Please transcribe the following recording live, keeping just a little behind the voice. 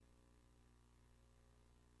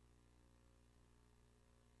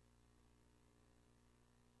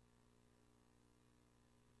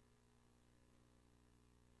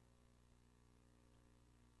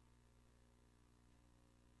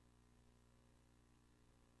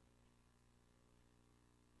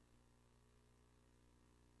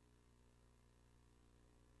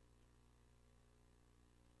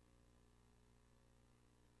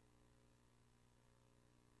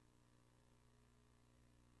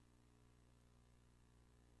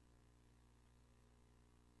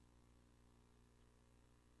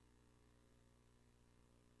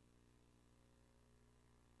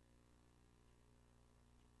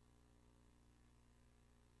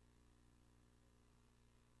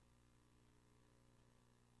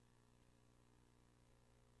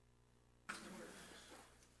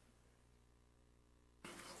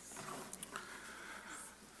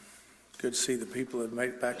Good to see the people that made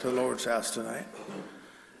it back to the Lord's house tonight.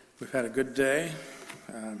 We've had a good day.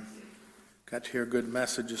 Got to hear a good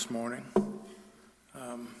message this morning.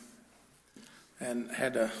 And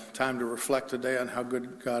had a time to reflect today on how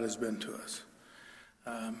good God has been to us.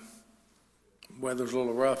 Weather's a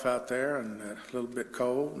little rough out there and a little bit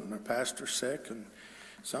cold, and our pastor's sick, and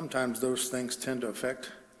sometimes those things tend to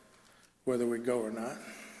affect whether we go or not.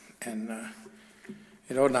 And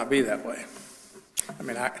it ought not be that way. I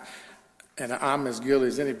mean, I'm as guilty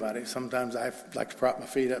as anybody. Sometimes I like to prop my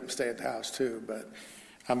feet up and stay at the house too, but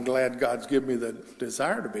I'm glad God's given me the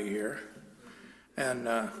desire to be here. And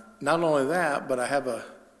not only that, but I have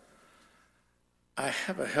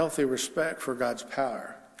a healthy respect for God's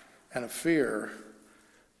power and a fear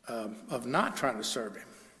of not trying to serve Him.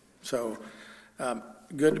 So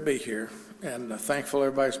good to be here, and thankful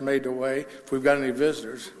everybody's made their way. If we've got any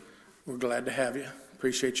visitors, we're glad to have you.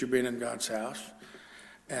 Appreciate you being in God's house.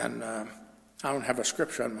 And I don't have a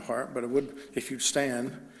scripture on my heart, but it would, if you'd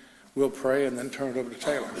stand, we'll pray and then turn it over to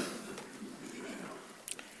Taylor.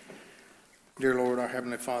 Dear Lord, our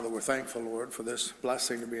Heavenly Father, we're thankful, Lord, for this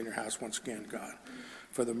blessing to be in your house once again, God,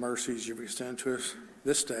 for the mercies you've extended to us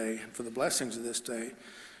this day, and for the blessings of this day,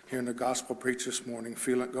 hearing the gospel preached this morning,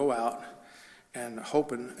 feeling it go out, and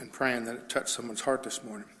hoping and praying that it touched someone's heart this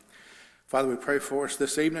morning. Father, we pray for us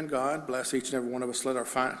this evening, God. Bless each and every one of us. Let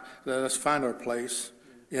us find our place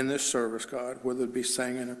in this service, God, whether it be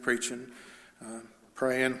singing or preaching,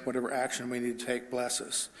 praying, whatever action we need to take. Bless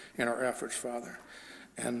us in our efforts, Father.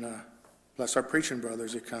 And bless our preaching brother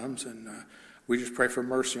as he comes. And we just pray for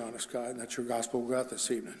mercy on us, God, and that your gospel will go out this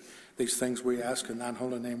evening. These things we ask in thine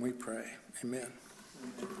holy name we pray. Amen.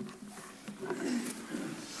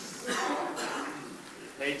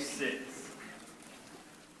 Page 6.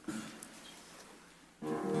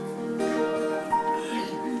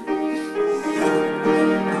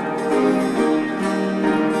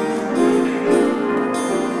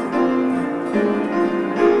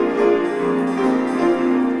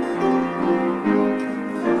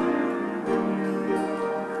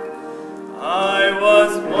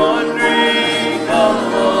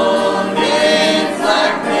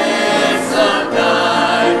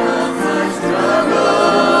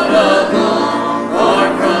 Struggle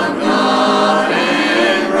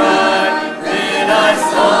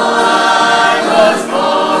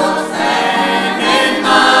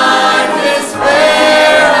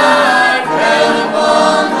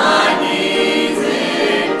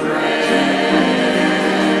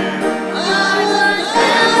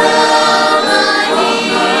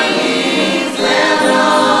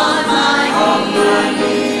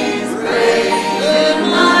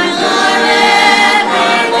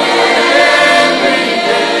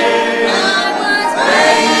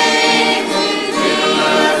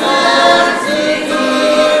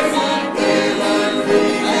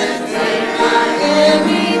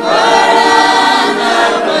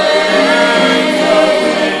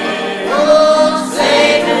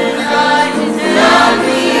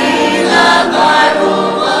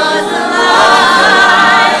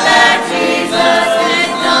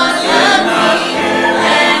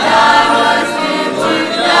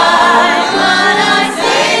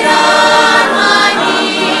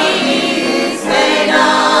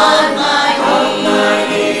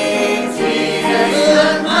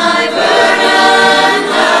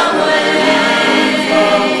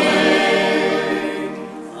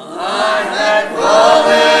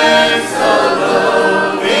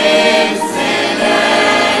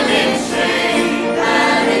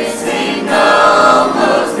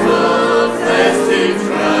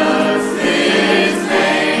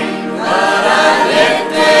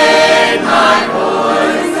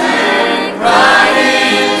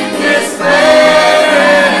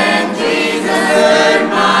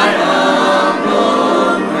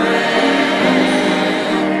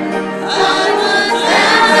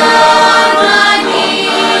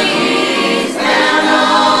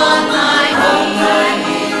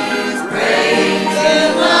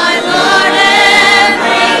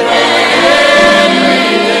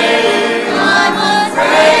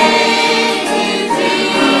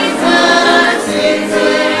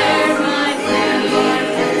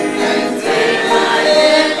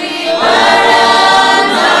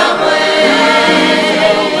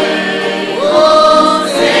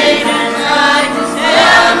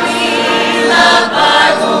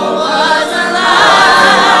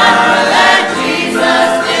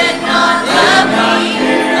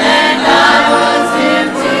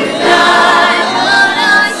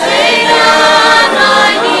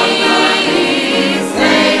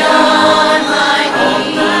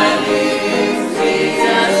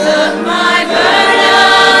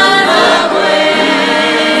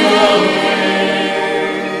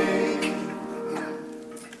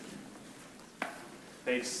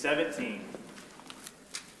Page 17.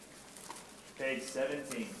 Page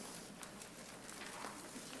 17.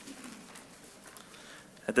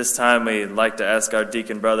 At this time, we'd like to ask our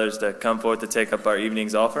deacon brothers to come forth to take up our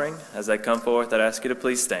evening's offering. As they come forth, I'd ask you to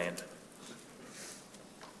please stand.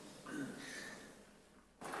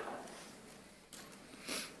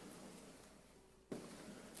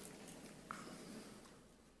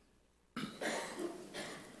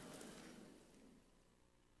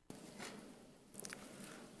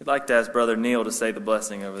 We'd like to ask Brother Neil to say the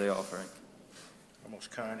blessing over the offering. Our most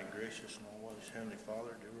kind and gracious and always Heavenly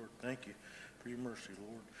Father, dear Lord, thank you for your mercy,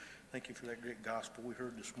 Lord. Thank you for that great gospel we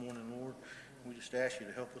heard this morning, Lord. We just ask you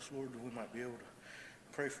to help us, Lord, that we might be able to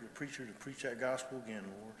pray for the preacher to preach that gospel again,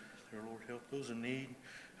 Lord. Dear Lord, help those in need.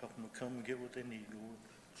 Help them to come and get what they need, Lord.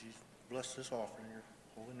 Jesus, bless this offering in your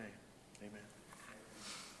holy name. Amen.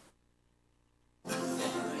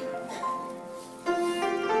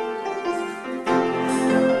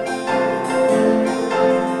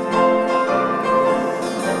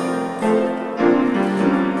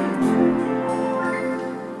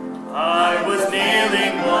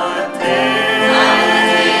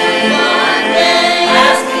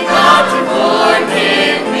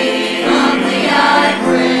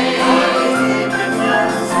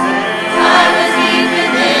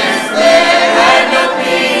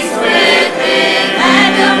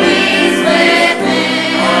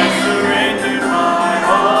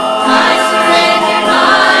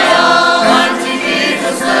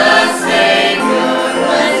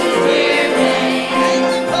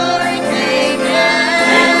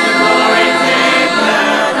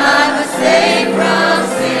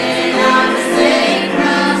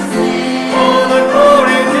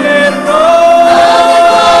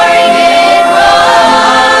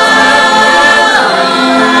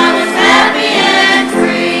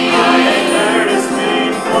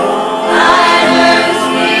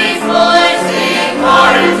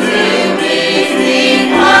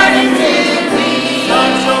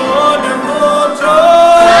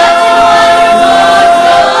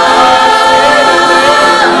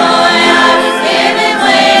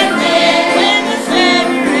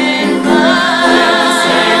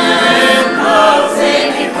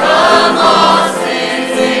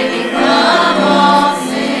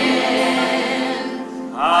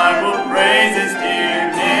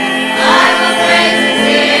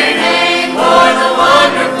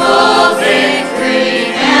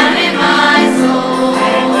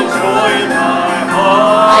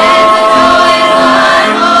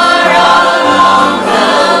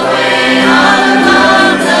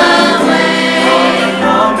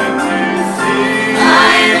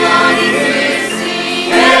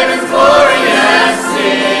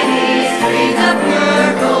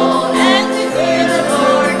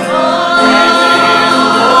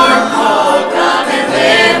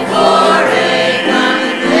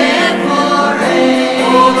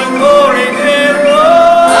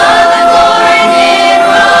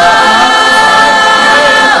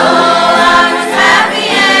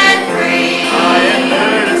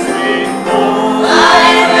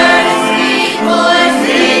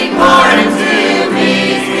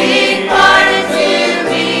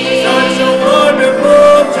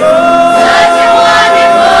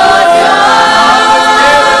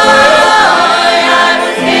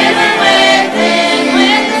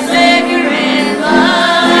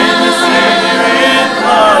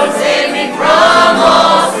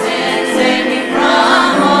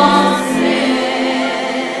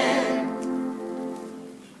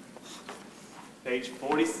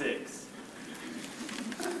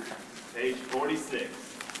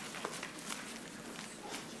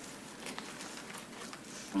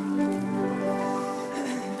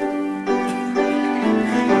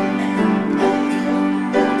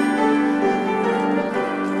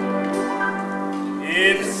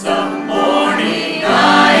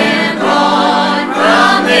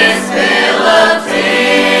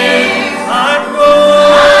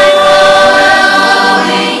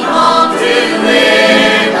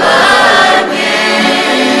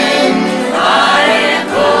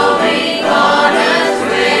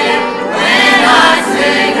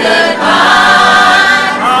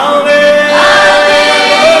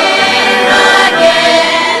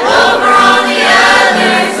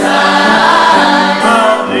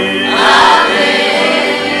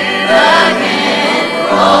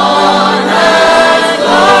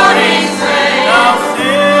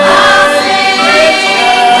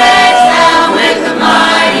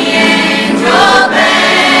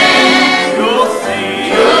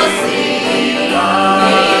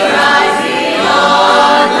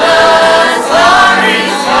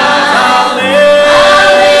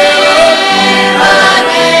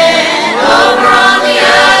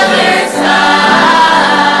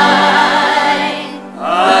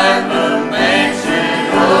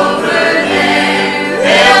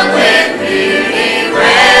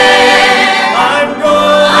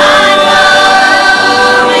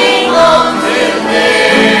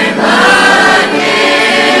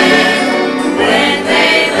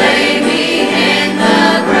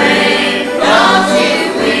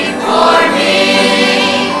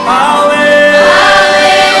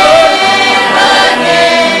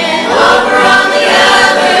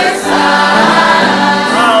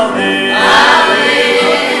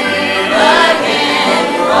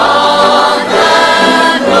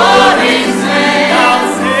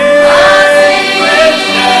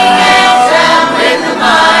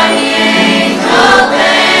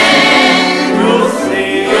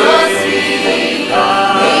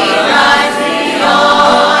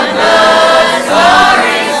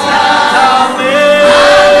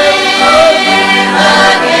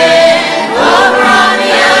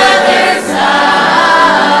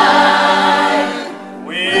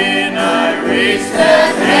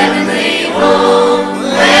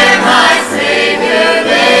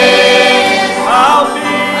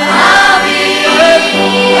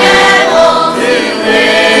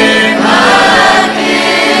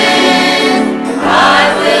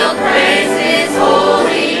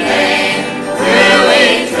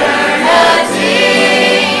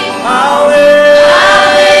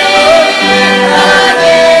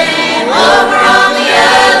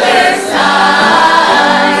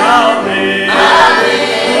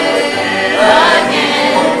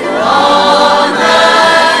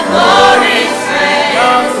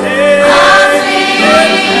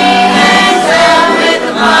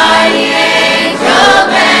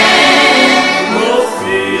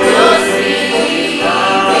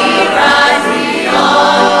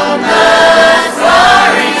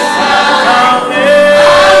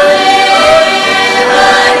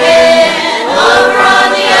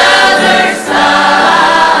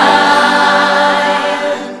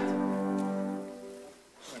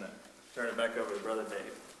 Brother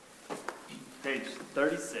Dave. Page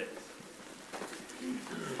 36.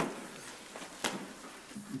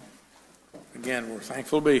 Again, we're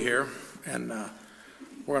thankful to be here, and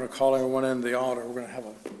we're going to call everyone into the altar. We're going to have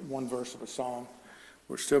one verse of a song.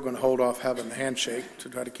 We're still going to hold off having the handshake to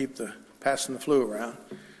try to keep passing the flu around.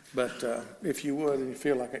 But if you would, and you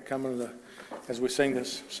feel like it, come into as we sing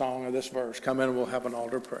this song or this verse, come in and we'll have an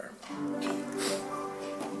altar prayer.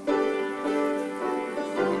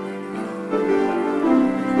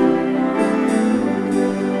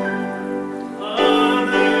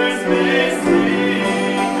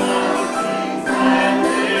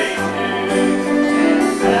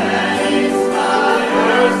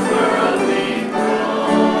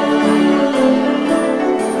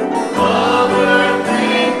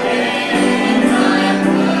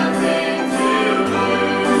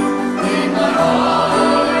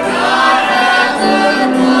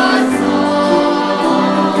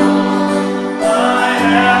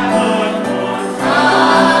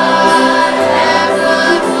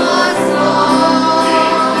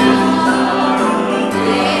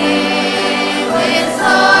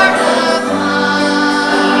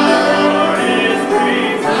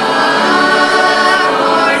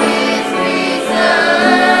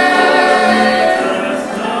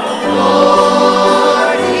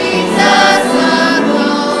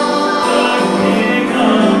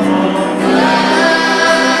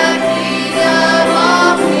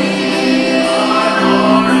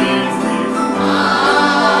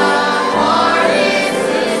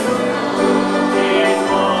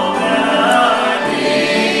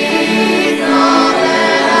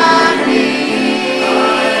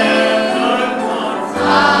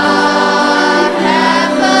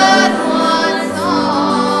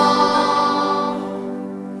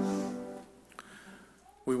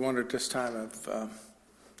 This time if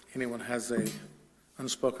anyone has a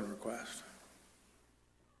unspoken request.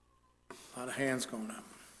 A lot of hands going up.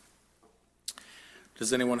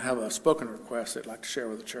 Does anyone have a spoken request they'd like to share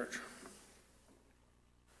with the church?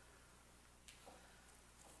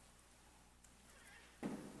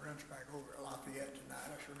 Brent's back over at Lafayette tonight.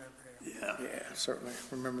 I should remember him. Yeah, certainly.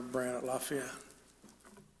 Remember Brent at Lafayette.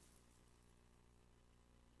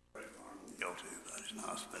 Go to, but it's not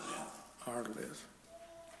hospital. Arnold is.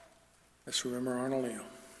 Let's remember Arnold Neal.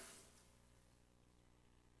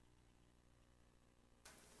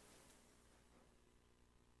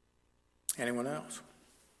 Anyone else?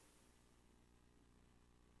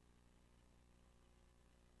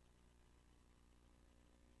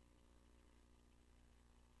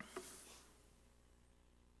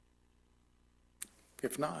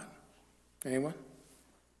 If not, anyone?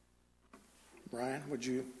 Brian, would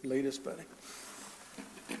you lead us, buddy?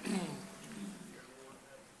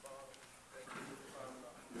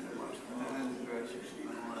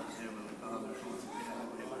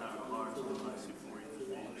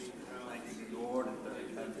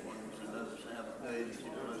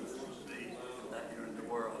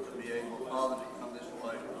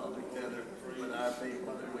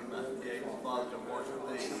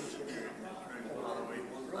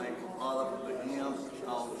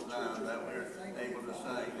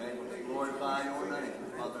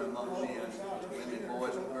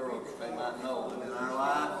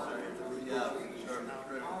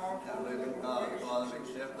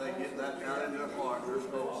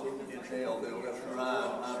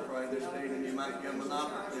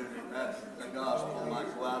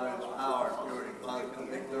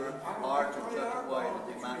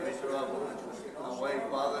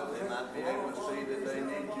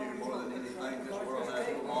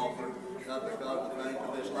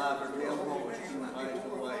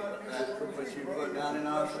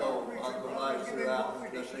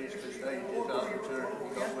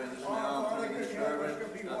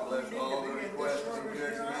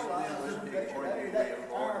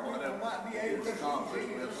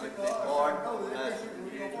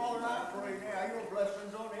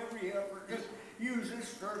 Use this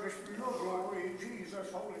service for your glory. In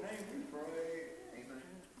Jesus' holy name we pray. Amen.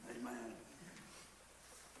 Amen.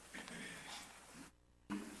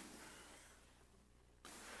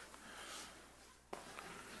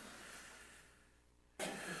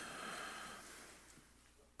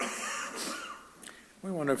 We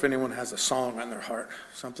wonder if anyone has a song on their heart,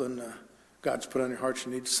 something God's put on your heart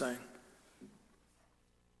you need to sing.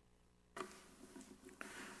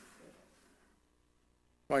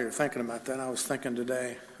 While you're thinking about that, I was thinking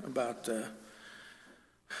today about there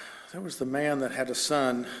was the man that had a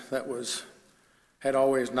son that had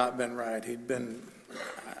always not been right. He'd been,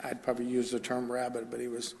 I'd probably use the term rabid, but he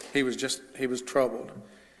was troubled.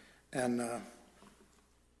 And I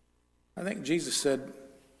think Jesus said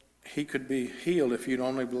he could be healed if you'd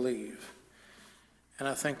only believe. And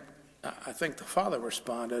I think the father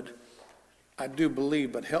responded, I do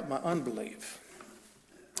believe, but help my unbelief.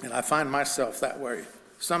 And I find myself that way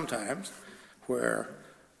sometimes, where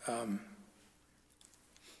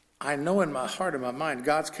I know in my heart and my mind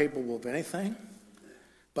God's capable of anything,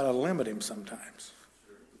 but I limit him sometimes.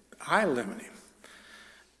 I limit him.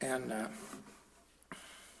 And I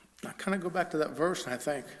kind of go back to that verse, and I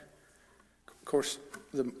think, of course,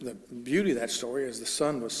 the beauty of that story is the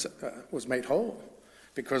son was made whole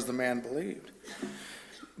because the man believed.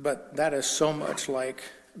 But that is so much like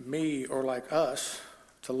me or like us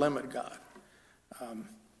to limit God.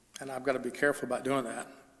 And I've got to be careful about doing that.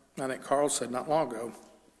 I think Carl said not long ago,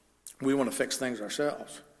 we want to fix things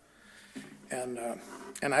ourselves. And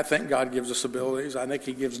I think God gives us abilities. I think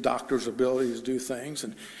he gives doctors abilities to do things.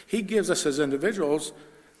 And he gives us as individuals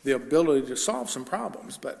the ability to solve some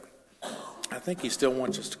problems. But I think he still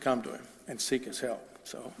wants us to come to him and seek his help.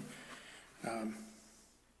 So,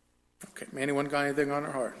 okay, anyone got anything on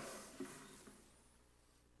their heart?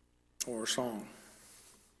 Or a song?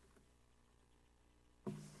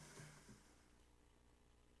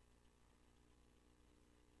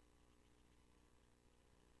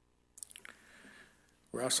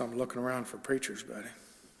 Russ, I'm looking around for preachers, buddy.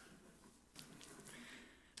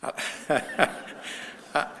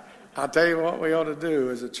 I'll tell you what we ought to do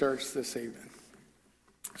as a church this evening,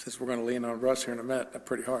 since we're going to lean on Russ here in a minute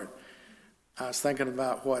pretty hard. I was thinking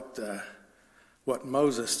about what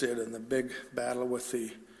Moses did in the big battle with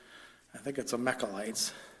I think it's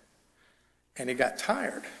Amalekites, and he got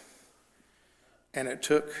tired. And it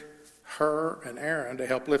took her and Aaron to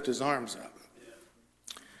help lift his arms up.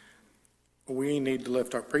 We need to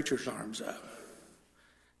lift our preacher's arms up.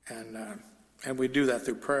 And we do that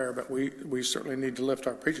through prayer, but we certainly need to lift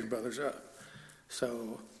our preaching brothers up.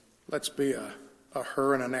 So let's be a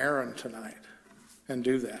her and an Aaron tonight and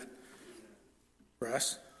do that.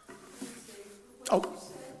 Russ? Oh.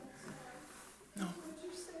 No. What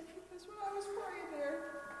you said, because when I was praying there,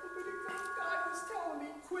 the minute God was telling me,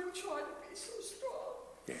 quit trying to be so strong.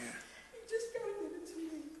 Yeah. He just got to give it to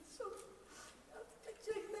me. So,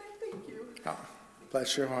 thank you. Oh,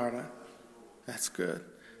 bless your heart, huh? That's good.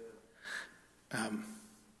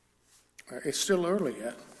 It's still early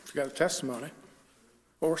yet. If you got a testimony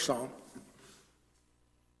or a song,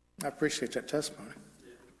 I appreciate that testimony.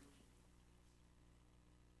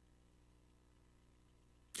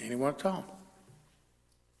 Anyone at all?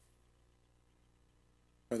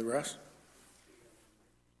 Brother Russ?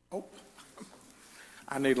 Oh,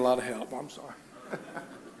 I need a lot of help. I'm sorry.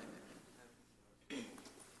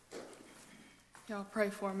 Y'all pray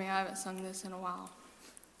for me. I haven't sung this in a while.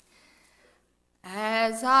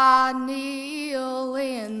 As I kneel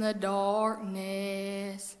in the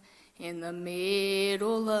darkness, in the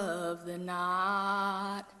middle of the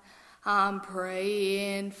night, I'm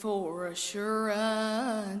praying for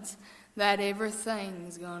assurance that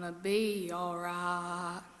everything's gonna be all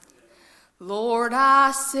right. Lord,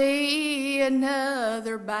 I see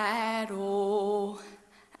another battle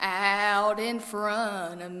out in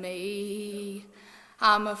front of me.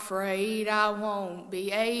 I'm afraid I won't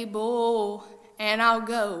be able, and I'll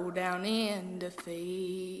go down in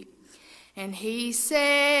defeat. And he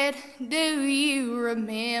said, do you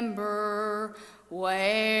remember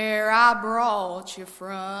where I brought you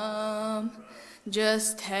from?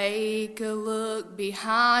 Just take a look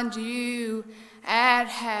behind you at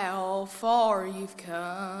how far you've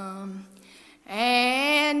come.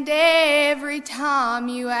 And every time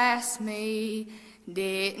you ask me,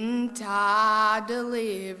 didn't I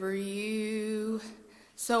deliver you?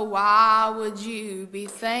 So why would you be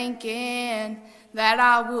thinking that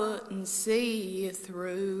I wouldn't see you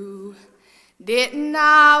through? Didn't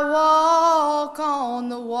I walk on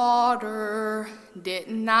the water?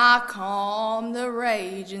 Didn't I calm the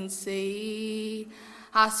raging sea?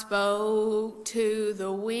 I spoke to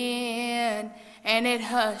the wind, and it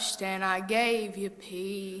hushed, and I gave you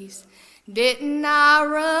peace. Didn't I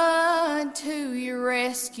run to your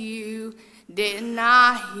rescue? Didn't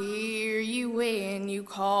I hear you when you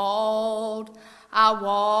called? I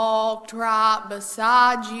walked right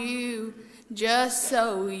beside you just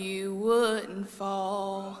so you wouldn't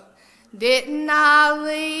fall. Didn't I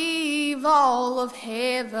leave all of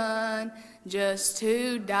heaven just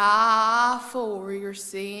to die for your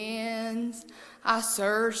sins? I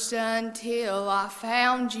searched until I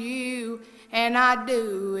found you, and I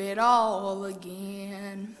do it all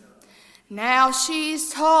again. Now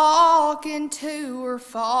she's talking to her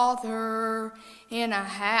father in a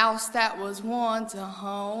house that was once a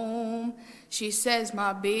home. She says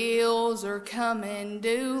my bills are coming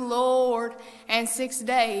due, Lord, and 6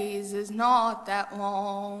 days is not that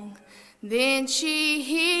long. Then she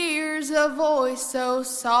hears a voice so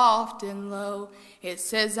soft and low. It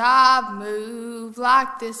says, I've moved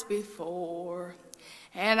like this before,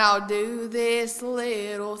 and I'll do this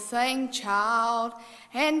little thing, child,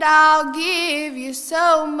 and I'll give you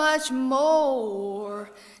so much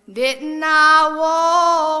more. Didn't I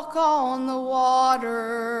walk on the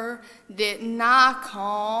water? Didn't I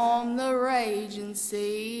calm the raging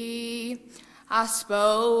sea? I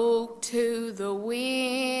spoke to the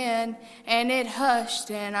wind, and it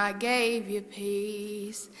hushed, and I gave you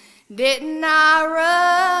peace. Didn't I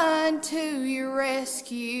run to your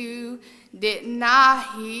rescue? Didn't I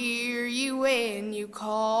hear you when you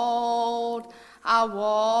called? I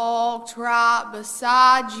walked right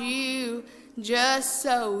beside you just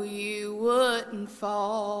so you wouldn't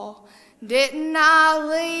fall. Didn't I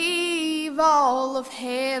leave all of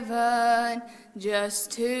heaven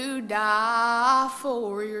just to die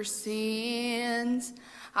for your sins?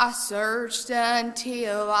 I searched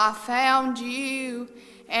until I found you,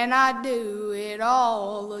 and I do it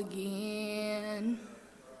all again.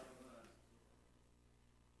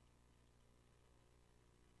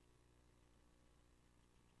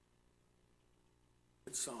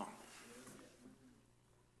 Good song.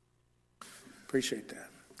 Appreciate that.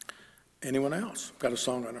 Anyone else got a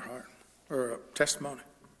song on their heart or a testimony?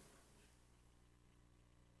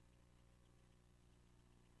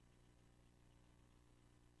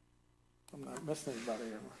 I'm not missing anybody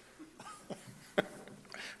here.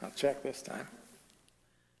 I'll check this time.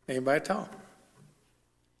 Anybody at all?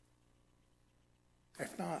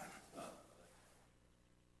 If not,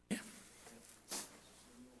 yeah.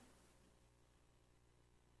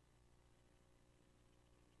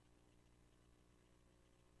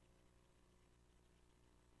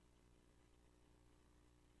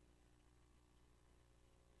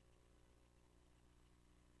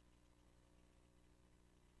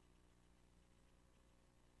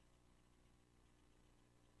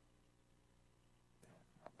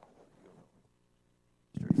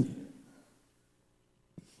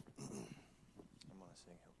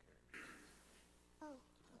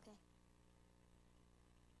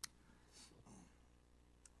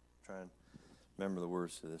 Try and remember the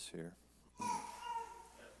words to this here.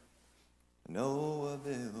 Noah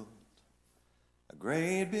built a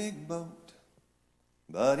great big boat,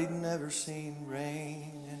 but he'd never seen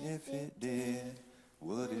rain, and if it did,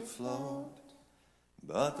 would it float?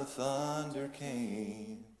 But the thunder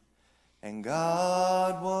came, and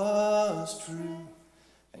God was true,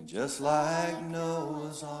 and just like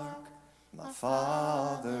Noah's ark, my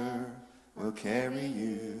Father will carry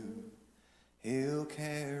you. He'll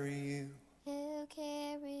carry you. He'll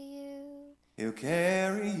carry you. He'll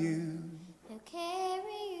carry you. He'll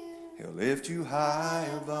carry you. He'll lift you high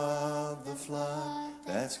above the flood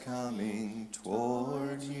that's coming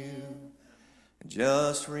toward you.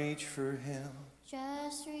 Just reach for him.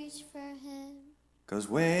 Just reach for him. 'Cause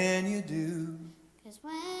when you do, 'Cause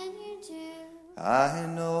when you do, I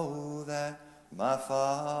know that my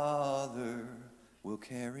Father will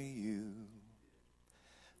carry you.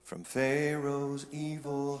 From Pharaoh's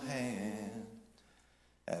evil hand,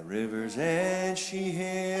 at river's edge she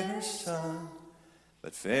hid her son.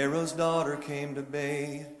 But Pharaoh's daughter came to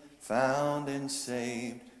bathe, found and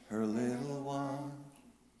saved her little one.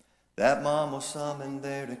 That mom was summoned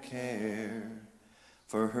there to care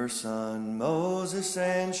for her son Moses,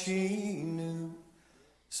 and she knew,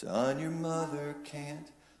 son, your mother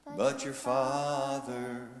can't, but your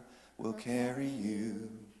father will carry you.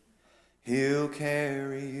 He'll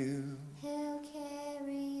carry you. he'll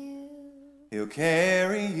carry you. He'll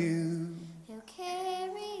carry you. He'll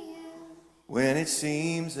carry you. When it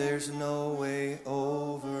seems there's no way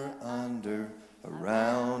over, under,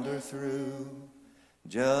 around, or through,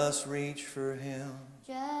 just reach for him.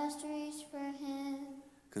 Just reach for him.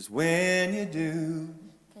 'Cause when you do,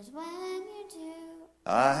 'Cause when you do,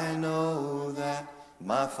 I know that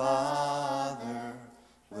my Father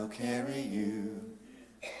will carry you.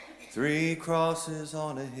 3 crosses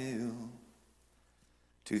on a hill,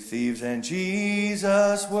 2 thieves and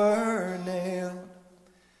Jesus were nailed.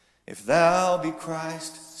 If thou be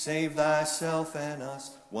Christ, save thyself and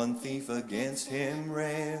us. 1 thief against him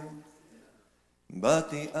railed, but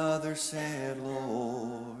the other said,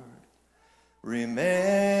 Lord,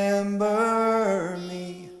 remember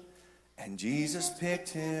me. And Jesus picked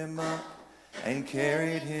him up and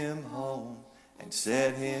carried him home and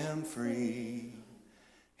set him free.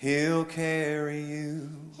 He'll carry you.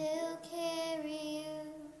 he'll carry you.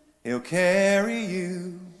 He'll carry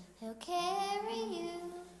you. He'll carry you.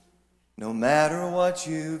 No matter what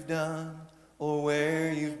you've done or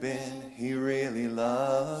where you've been, He really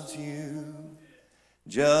loves you.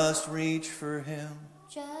 Just reach for Him.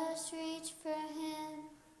 Just reach for Him.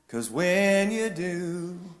 'Cause when you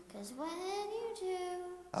do, 'Cause when you do,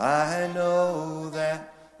 I know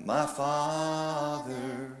that my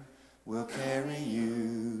Father will carry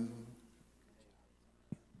you.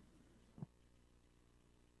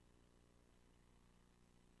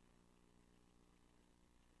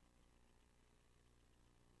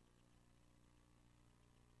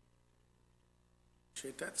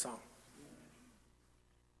 Appreciate that song.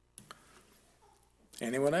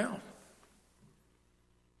 Anyone else?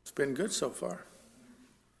 It's been good so far.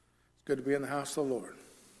 It's good to be in the house of the Lord.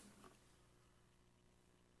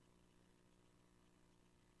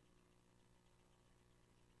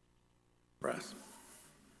 Russ?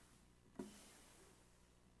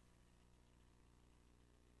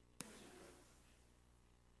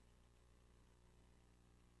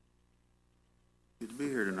 Good to be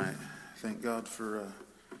here tonight. Thank God for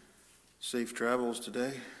safe travels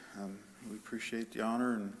today. We appreciate the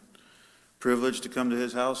honor and privilege to come to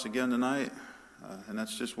His house again tonight, and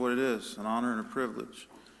that's just what it is, an honor and a privilege.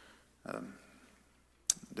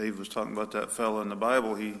 Dave was talking about that fellow in the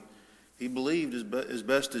Bible. He believed as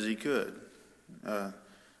best as he could,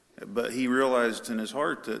 but he realized in his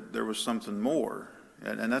heart that there was something more,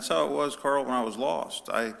 and that's how it was, Carl, when I was lost.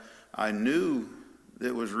 I knew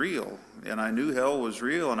it was real, and I knew hell was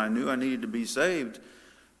real, and I knew I needed to be saved,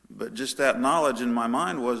 but just that knowledge in my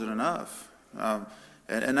mind wasn't enough. And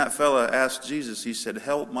that fella asked Jesus, he said,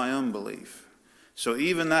 "Help my unbelief." So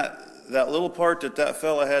even that little part that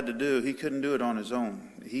fella had to do, he couldn't do it on his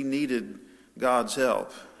own. He needed God's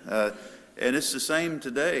help. And it's the same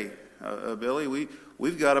today, Billy.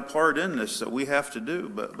 We've got a part in this that we have to do,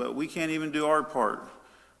 but we can't even do our part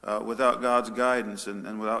without God's guidance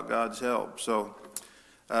and without God's help. So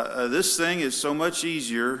this thing is so much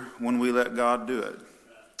easier when we let God do it.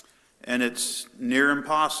 And it's near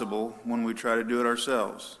impossible when we try to do it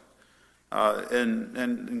ourselves.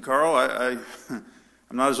 And Carl, I'm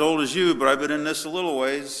not as old as you, but I've been in this a little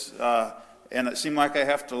ways, and it seemed like I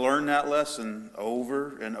have to learn that lesson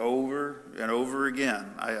over and over and over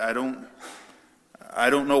again. I don't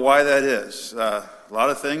know why that is. A lot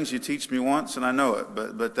of things you teach me once and I know it,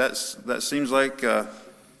 but that seems like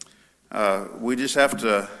we just have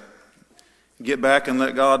to get back and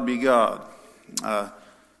let God be God.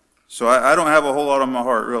 So I don't have a whole lot on my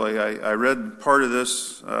heart, really. I read part of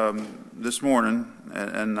this this morning,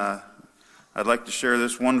 and I'd like to share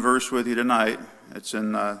this one verse with you tonight. It's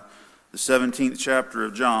in the 17th chapter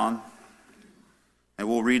of John, and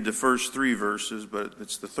we'll read the first 3 verses, but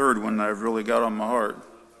it's the third one that I've really got on my heart.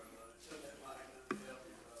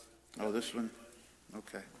 Oh, this one?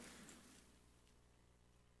 Okay.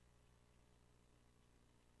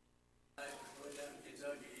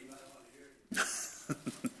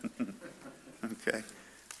 Okay.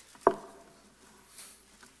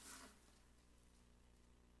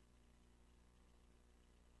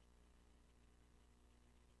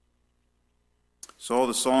 So all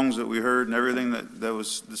the songs that we heard and everything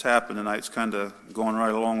that's happened tonight's kind of going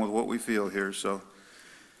right along with what we feel here. So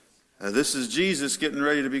this is Jesus getting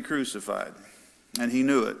ready to be crucified, and he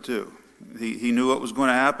knew it too. He knew what was going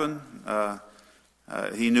to happen.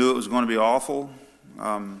 He knew it was going to be awful.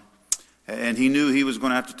 And he knew he was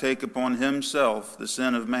going to have to take upon himself the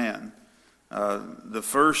sin of man, the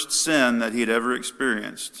first sin that he'd ever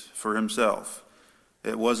experienced for himself.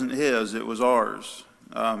 It wasn't his, it was ours.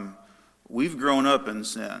 We've grown up in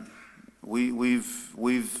sin. We've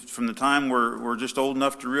from the time we're just old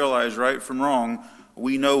enough to realize right from wrong,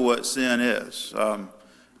 we know what sin is.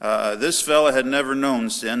 This fella had never known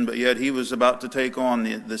sin, but yet he was about to take on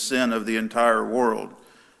the sin of the entire world.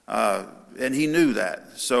 And he knew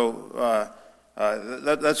that. So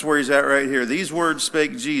that's where he's at right here. These words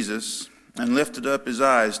spake Jesus, and lifted up his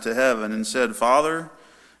eyes to heaven, and said, Father,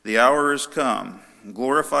 the hour is come.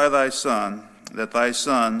 Glorify thy Son, that thy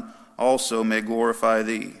Son also may glorify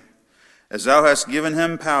thee. As thou hast given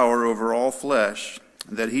him power over all flesh,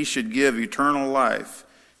 that he should give eternal life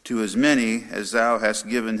to as many as thou hast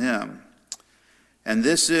given him. And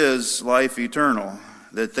this is life eternal,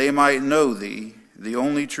 that they might know thee, the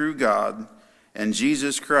only true God, and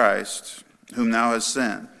Jesus Christ, whom thou hast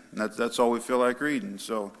sent. That's all we feel like reading.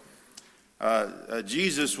 So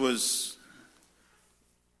Jesus was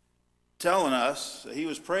telling us, he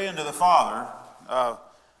was praying to the Father,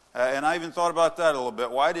 and I even thought about that a little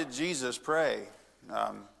bit. Why did Jesus pray?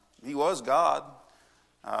 He was God.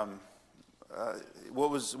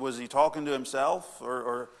 What was he talking to himself?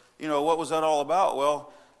 Or what was that all about?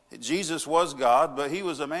 Well, Jesus was God, but he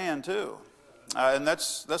was a man too. And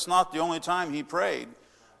that's not the only time he prayed.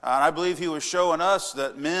 And I believe he was showing us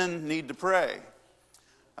that men need to pray.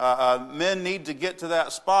 Men need to get to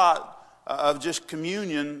that spot of just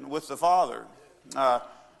communion with the Father.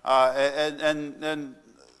 And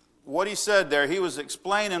what he said there, he was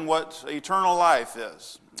explaining what eternal life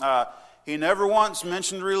is. He never once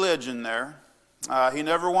mentioned religion there. He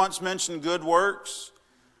never once mentioned good works.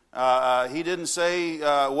 He didn't say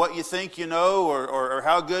what you think you know or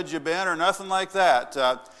how good you've been or nothing like that.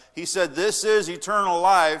 He said, this is eternal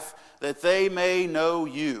life, that they may know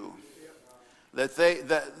you.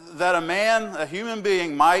 That a man, a human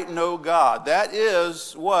being, might know God. That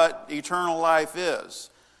is what eternal life is,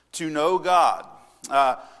 to know God.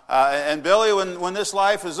 And Billy, when this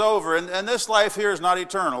life is over, and this life here is not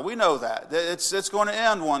eternal, we know that. It's going to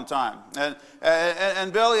end one time.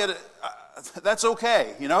 And Billy, that's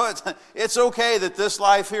okay. You know, it's okay that this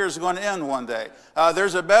life here is going to end one day.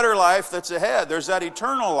 There's a better life that's ahead. There's that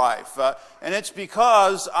eternal life. And it's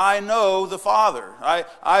because I know the Father.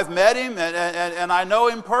 I've met him and I know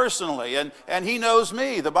him personally. And he knows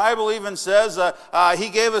me. The Bible even says he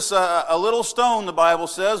gave us a little stone, the Bible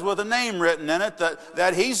says, with a name written in it,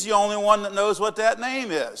 that he's the only one that knows what that name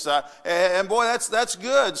is. And boy, that's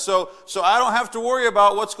good. So I don't have to worry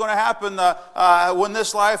about what's going to happen when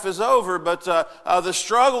this life is over. But the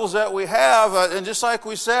struggles that we have, and just like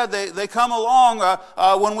we said, they come along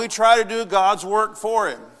when we try to do God's work for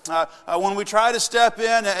him. When we try to step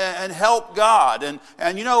in and help God.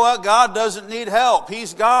 And you know what? God doesn't need help.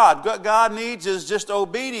 He's God. What God needs is just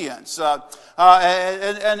obedience.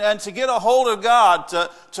 And to get a hold of God,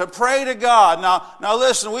 to pray to God. Now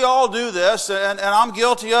listen, we all do this, and I'm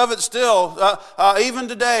guilty of it still. Even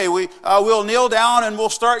today, we'll kneel down and we'll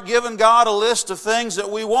start giving God a list of things that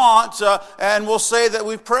we want, and we'll say that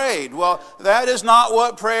we've prayed. Well, that is not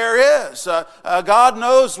what prayer is. God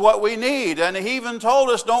knows what we need, and he even told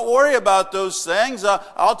us, don't worry about those things.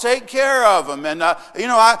 I'll take care of them. And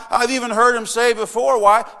I've even heard him say before,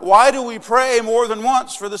 why do we pray more than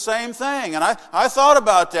once for the same thing? And I thought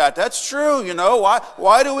about that. That's true. You know,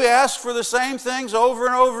 why do we ask for the same things over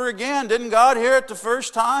and over again? Didn't God hear it the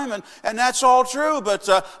first time? And that's all true. But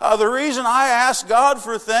the reason I ask God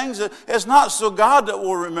for things is not so God that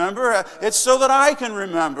will remember. It's so that I can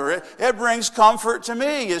remember. It brings comfort to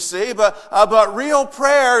me, you see. But real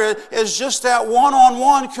prayer is just that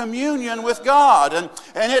one-on-one communion with God. And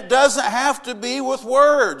it doesn't have to be with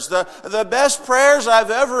words. The best prayers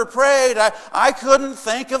I've ever prayed, I couldn't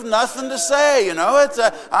think of nothing to say. You know,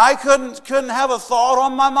 I couldn't have a thought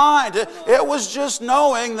on my mind. It was just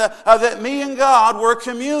knowing that me and God were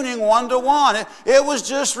communing one-to-one. It was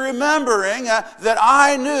just remembering that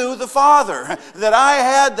I knew the Father, that I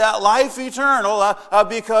had that life eternal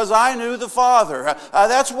because I knew the Father.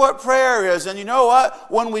 That's what prayer is. And you know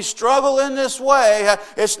what? When we struggle in this way,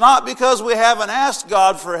 it's not because we haven't asked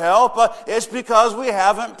God for help. It's because we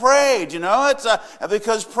haven't prayed. You know, it's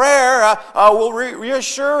because prayer will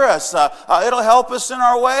reassure us. It'll help us in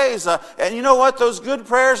our ways. And you know what? Those good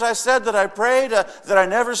prayers I said that I prayed, that I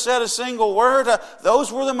never said a single word,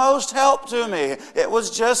 those were the most help to me. It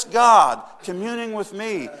was just God communing with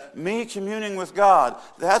me communing with God.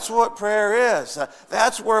 That's what prayer is.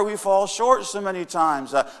 That's where we fall short so many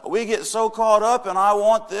times. We get so caught up in I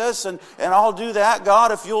want this and I'll do that,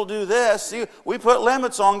 God, if you'll do this. See, we put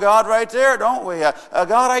limits on God right there, don't we?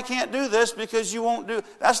 God, I can't do this because you won't do.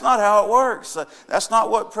 That's not how it works. That's not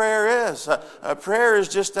what prayer is. Prayer is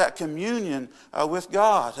just that communion with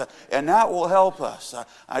God, and that will help us.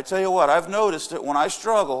 I tell you what, I've noticed it when I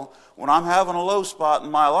struggle, when I'm having a low spot in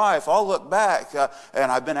my life, I'll look back,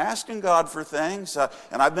 and I've been asking God for things,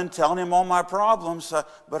 and I've been telling him all my problems,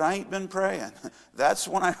 but I ain't been praying. That's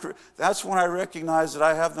when I recognize that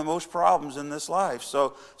I have the most problems in this life.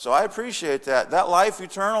 So I appreciate that. That life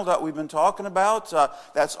eternal that we've been talking about,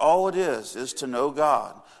 that's all it is to know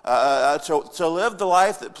God. To live the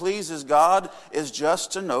life that pleases God is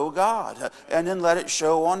just to know God, and then let it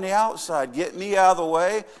show on the outside. Get me out of the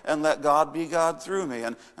way and let God be God through me.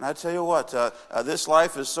 And I tell you what, this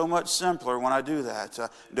life is so much simpler when I do that.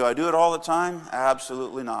 Do I do it all the time?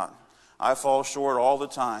 Absolutely not. I fall short all the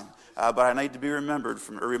time. But I need to be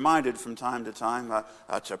reminded from time to time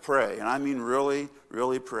to pray. And I mean really,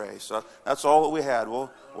 really pray. So that's all that we had. We'll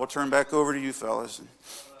turn back over to you fellas.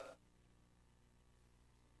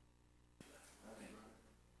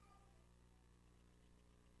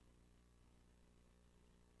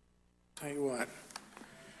 Tell you what,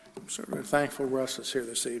 I'm certainly thankful Russ is here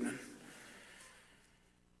this evening.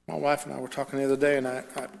 My wife and I were talking the other day, and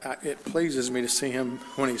it pleases me to see him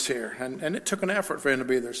when he's here. And it took an effort for him to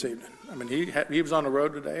be there this evening. I mean, he was on the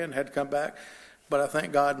road today and had to come back, but I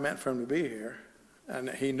think God meant for him to be here, and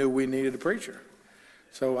he knew we needed a preacher.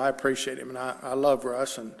 So I appreciate him, and I love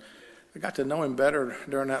Russ, and I got to know him better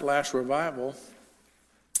during that last revival.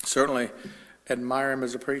 Certainly admire him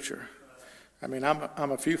as a preacher. I mean,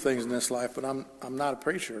 I'm a few things in this life, but I'm not a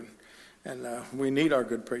preacher, and we need our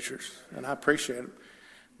good preachers, and I appreciate it.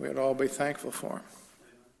 We ought to all be thankful for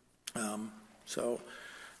him. So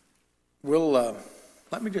we'll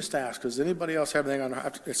let me just ask: does anybody else have anything on their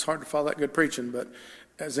heart? It's hard to follow that good preaching, but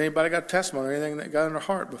has anybody got a testimony or anything that got in their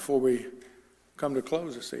heart before we come to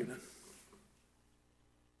close this evening?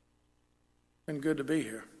 Been good to be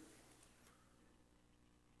here.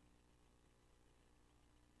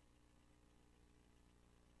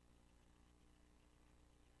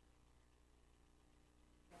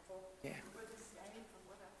 Yeah.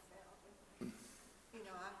 You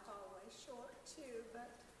know, I fall way short too, but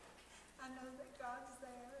I know that God's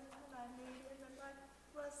there and when I need him, and like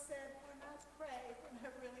Russ said, when I pray, when I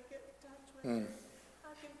really get in touch with him,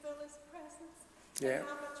 I can feel his presence. Yeah. And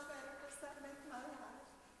how much better does that make my life?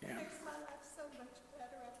 Yeah. It makes my life so much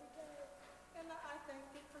better every day. And I thank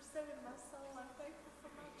you for saving my soul. I'm thankful for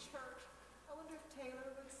my church. I wonder if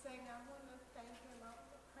Taylor would sing. I want to thank him. I want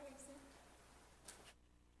to praise him.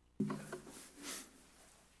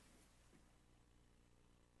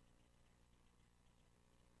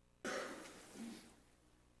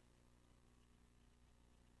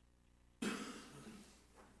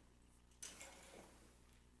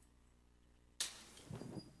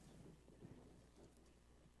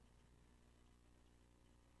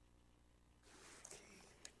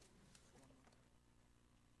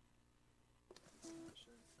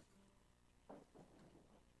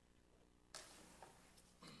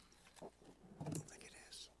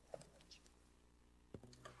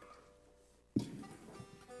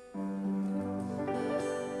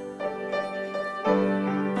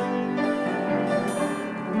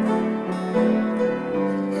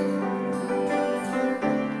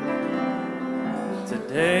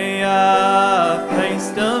 Today I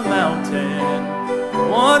faced a mountain.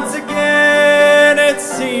 Once again it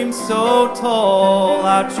seemed so tall.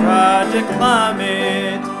 I tried to climb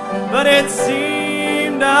it, but it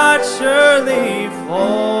seemed I'd surely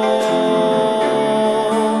fall.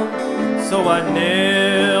 So I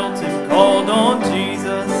knelt and called on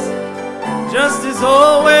Jesus. Just as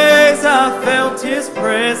always I felt his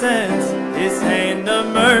presence. His hand of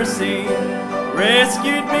mercy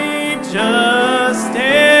rescued me just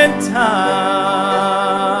in time.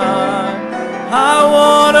 I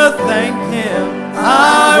want to thank him,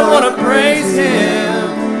 I want to praise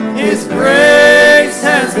him. His grace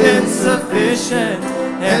has been sufficient,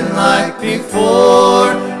 and like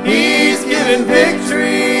before, he's given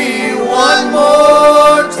victory one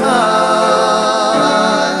more time.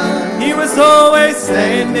 He was always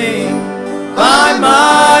standing by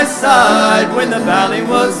my side when the valley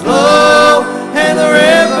was low and the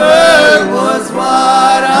river was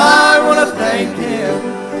wide. I want to thank him,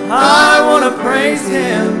 I want to praise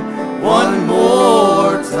him one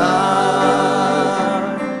more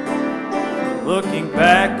time. Looking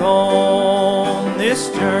back on this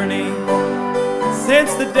journey,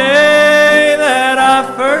 since the day that I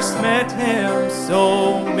first met him,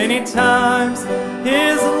 so many times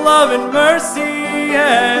his love and mercy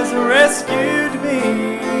has rescued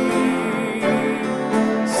me.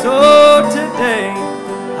 So today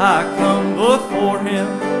I come before him,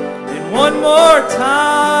 and one more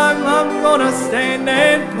time I'm gonna stand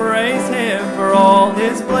and praise him for all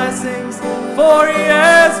his blessings, for he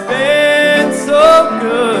has been so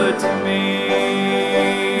good to me.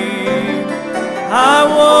 I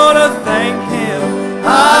wanna thank him,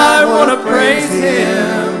 I wanna praise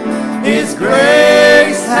him. His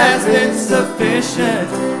grace has been sufficient,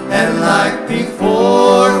 and like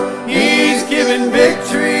before, he's given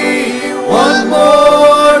victory one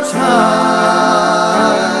more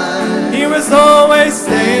time. He was always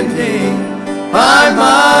standing by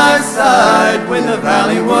my side when the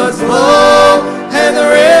valley was low and the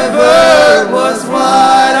river was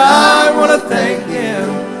wide. I want to thank him,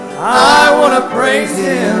 I want to praise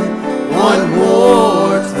him one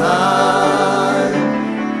more time.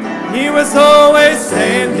 He was always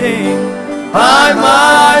standing by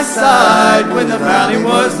my side when the valley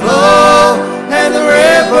was low and the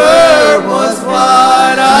river was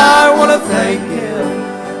wide. I want to thank him,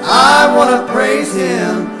 I want to praise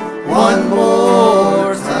him one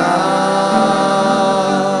more time.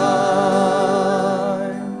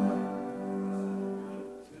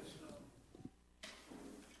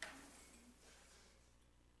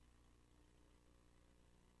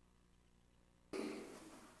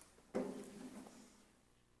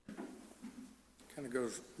 And it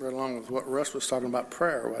goes right along with what Russ was talking about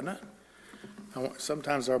prayer, wasn't it?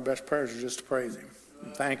 Sometimes our best prayers are just to praise him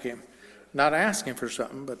and thank him. Not ask him for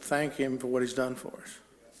something, but thank him for what he's done for us.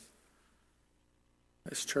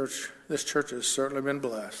 This church has certainly been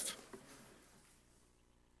blessed.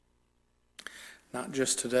 Not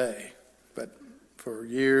just today, but for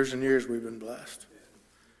years and years we've been blessed.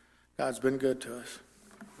 God's been good to us.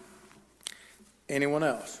 Anyone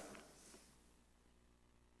else?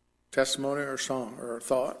 Testimony or song or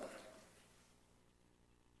thought?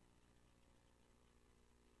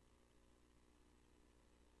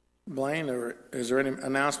 Blaine, or is there any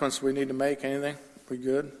announcements we need to make? Anything? We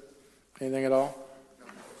good? Anything at all?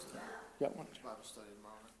 Got one? Bible study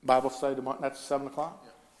tomorrow. Bible study tomorrow. That's 7 o'clock?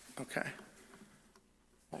 Yeah. Okay.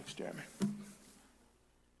 Thanks, Jeremy.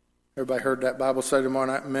 Everybody heard that Bible study tomorrow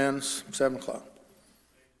night, men's, 7 o'clock.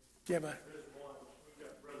 Yeah, bye.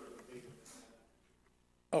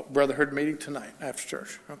 Oh, brotherhood meeting tonight after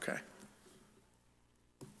church. Okay.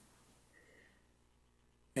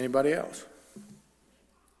 Anybody else?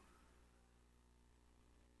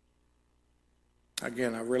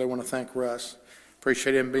 Again, I really want to thank Russ.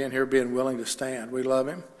 Appreciate him being here, being willing to stand. We love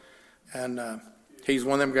him. And he's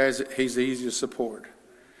one of them guys that he's easy to support.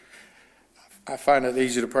 I find it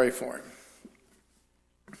easy to pray for him.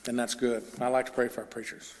 And that's good. I like to pray for our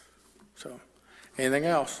preachers. So, anything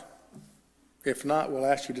else? If not, we'll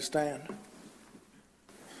ask you to stand.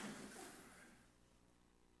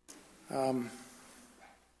 Blaine,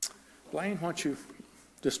 why don't you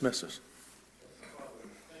dismiss us?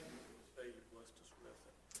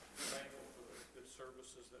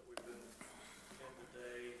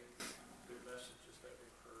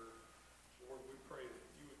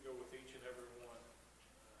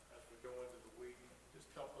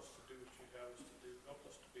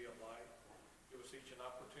 Each an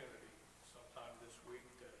opportunity sometime this week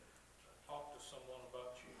to talk to someone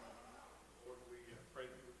about you.